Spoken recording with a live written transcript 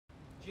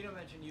Gino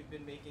mentioned you've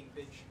been making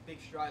big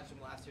strides from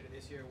last year to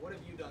this year. What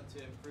have you done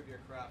to improve your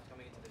craft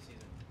coming into this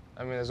season?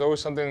 I mean, there's always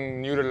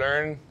something new to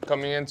learn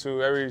coming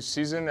into every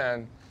season,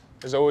 and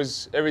there's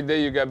always, every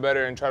day you get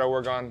better and try to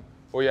work on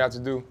what you have to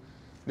do.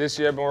 This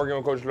year I've been working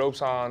with Coach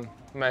Lopes on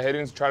my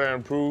hitting to try to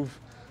improve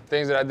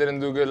things that I didn't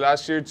do good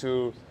last year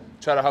to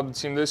try to help the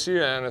team this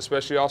year, and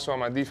especially also on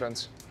my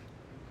defense.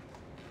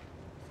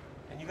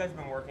 And you guys have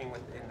been working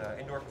in the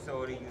indoor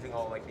facility using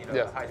all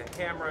Yeah. the high-tech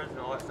cameras and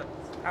all that stuff.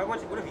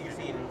 What have you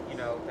seen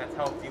that's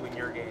helped you in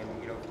your game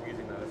from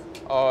using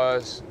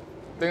those?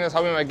 The thing that's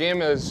helping my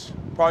game is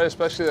probably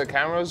especially the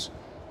cameras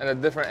and the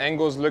different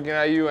angles looking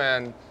at you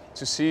and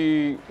to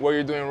see what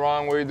you're doing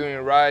wrong, what you're doing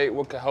right,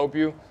 what can help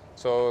you.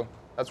 So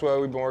that's what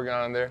we've been working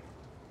on there.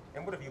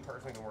 And what have you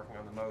personally been working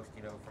on the most,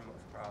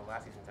 from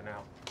last season to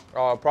now?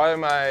 Probably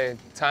my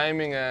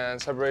timing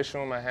and separation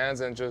with my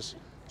hands and just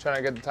trying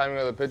to get the timing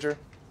of the pitcher.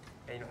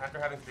 And after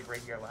having such a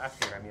great year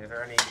last year, I mean,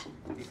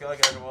 do you feel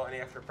like there's any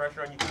extra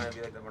pressure on you to kind of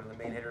be like one of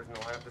the main hitters in the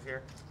lineup this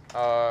year?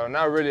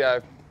 Not really. I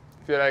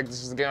feel like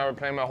this is the game I've been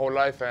playing my whole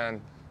life,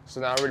 and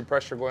so not really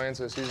pressure going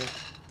into the season.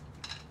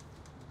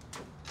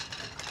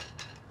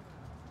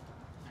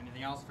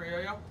 Anything else for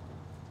Yo-Yo?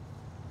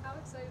 How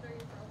excited are you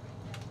for opening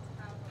day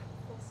to have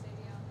a full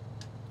stadium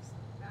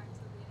back to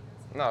the beginning of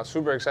the season? No,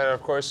 super excited,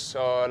 of course.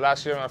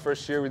 Last year, my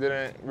first year, we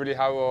didn't really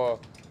have a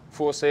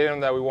full stadium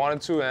that we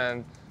wanted to,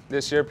 and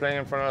this year playing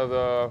in front of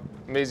the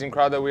amazing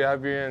crowd that we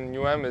have here in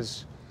UM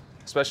is,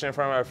 especially in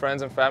front of our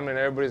friends and family and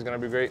everybody, is going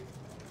to be great.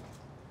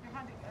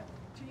 Yohandy,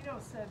 Gino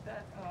said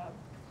that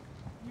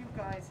you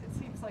guys, it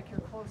seems like you're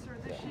closer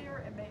this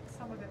year, and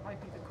some of it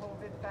might be the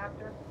COVID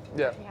factor.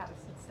 Yeah. He had to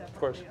sit Of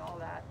course. separately and all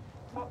that.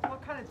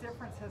 What kind of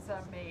difference has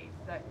that made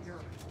that you're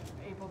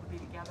able to be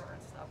together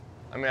and stuff?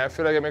 I mean, I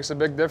feel like it makes a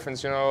big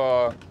difference,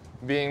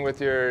 being with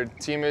your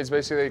teammates,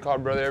 basically, you call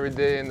brother every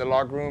day in the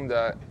locker room,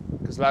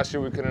 because last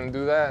year we couldn't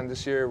do that, and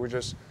this year we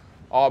just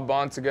all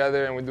bond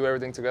together and we do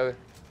everything together.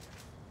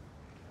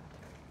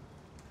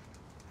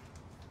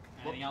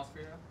 Anything else for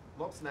you?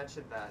 Lopes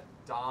mentioned that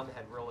Dom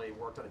had really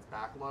worked on his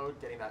back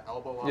load, getting that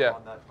elbow up Yeah.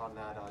 on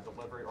that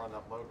delivery, or on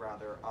that load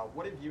rather.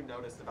 What have you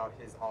noticed about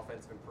his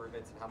offensive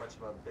improvements, and how much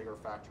of a bigger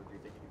factor do you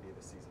think he can be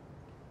this season?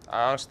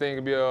 I honestly think it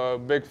could be a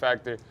big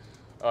factor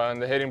in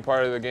the hitting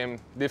part of the game.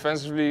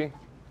 Defensively,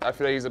 I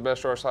feel like he's the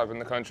best shortstop in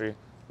the country.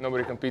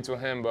 Nobody competes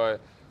with him,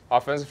 but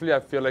offensively, I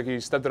feel like he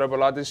stepped it up a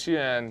lot this year,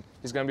 and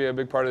he's going to be a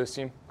big part of this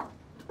team.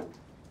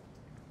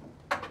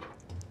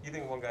 You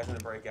think one guy's going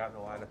to break out in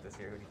the lineup this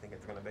year? Who do you think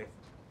it's going to be?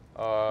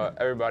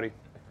 Everybody.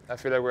 I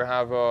feel like we're going to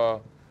have a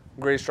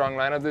great, strong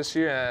lineup this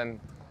year and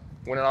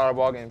win a lot of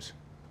ball games.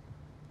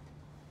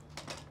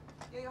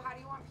 Yo-Yo, how do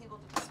you want people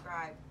to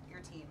describe your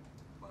team?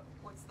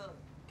 What's the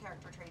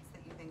character traits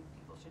that you think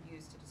people should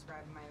use to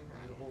describe Miami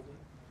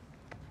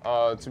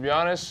Hurricanes? To be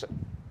honest,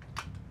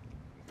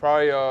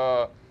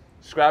 probably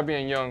scrappy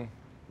and young.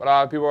 A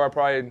lot of people are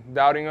probably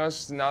doubting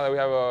us now that we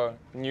have a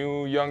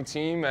new, young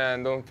team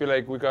and don't feel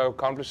like we can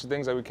accomplish the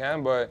things that we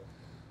can, but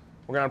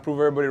we're going to prove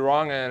everybody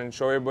wrong and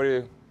show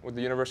everybody what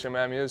the University of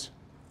Miami is.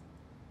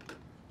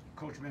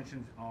 Coach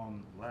mentioned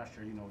last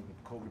year,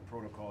 with COVID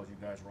protocols, you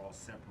guys were all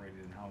separated,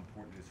 and how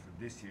important it is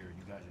for this year,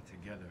 you guys are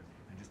together.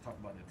 And just talk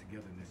about that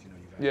togetherness, you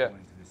guys Yeah.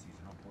 going into this season.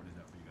 How important is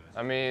that for you guys?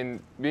 I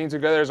mean, being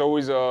together is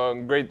always a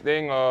great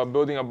thing,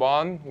 building a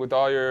bond with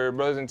all your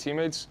brothers and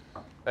teammates.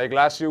 Like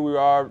last year, we were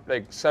all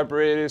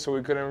separated, so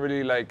we couldn't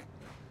really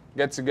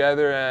get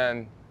together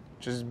and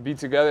just be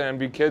together and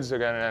be kids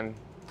again. And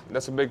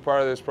that's a big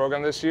part of this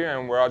program this year,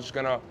 and we're all just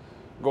gonna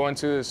go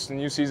into this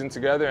new season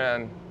together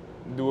and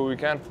do what we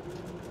can.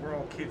 We're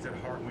all kids at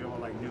heart, and we all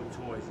like new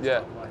toys. Just Yeah.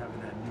 talk about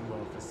having that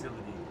new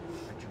facility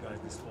that you guys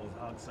dispose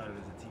outside of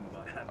as a team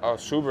about having. Oh,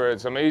 super!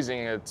 It's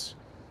amazing. It's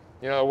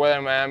the weather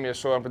in Miami is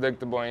so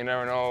unpredictable, and you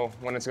never know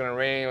when it's gonna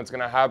rain, what's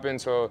gonna happen.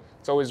 So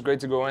it's always great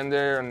to go in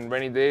there on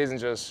rainy days and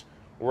just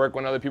work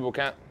when other people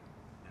can't.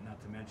 And not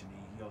to mention,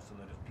 he also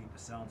let us peep the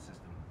sound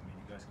system. I mean,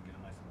 you guys can get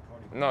a nice little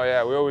party. No,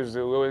 yeah, we always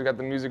do. We always got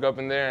the music up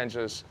in there and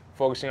just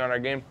focusing on our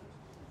game.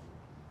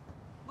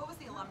 What was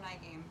the alumni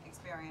game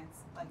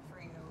experience like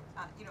for you?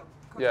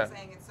 Coach Yeah. was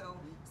saying it's so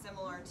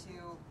similar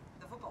to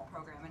the football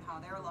program and how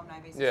their alumni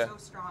base Yeah. is so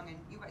strong, and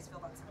you guys feel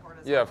that support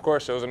as Yeah, well. of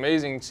course. It was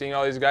amazing seeing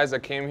all these guys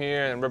that came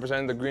here and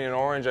represented the green and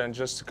orange, and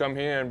just to come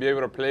here and be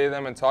able to play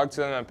them and talk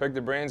to them and pick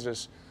their brains,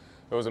 it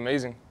was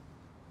amazing.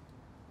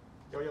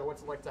 Yo-Yo,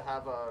 what's it like to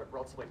have a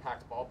relatively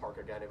packed ballpark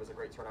again? It was a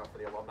great turnout for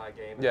the alumni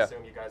game. Yeah. I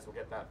assume you guys will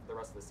get that the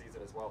rest of the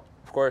season as well.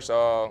 Of course,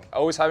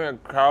 always having a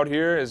crowd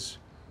here is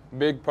a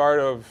big part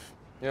of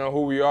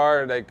who we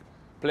are.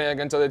 Playing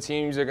against other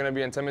teams, they're going to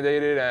be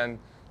intimidated, and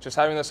just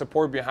having the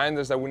support behind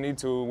us that we need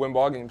to win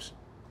ball games.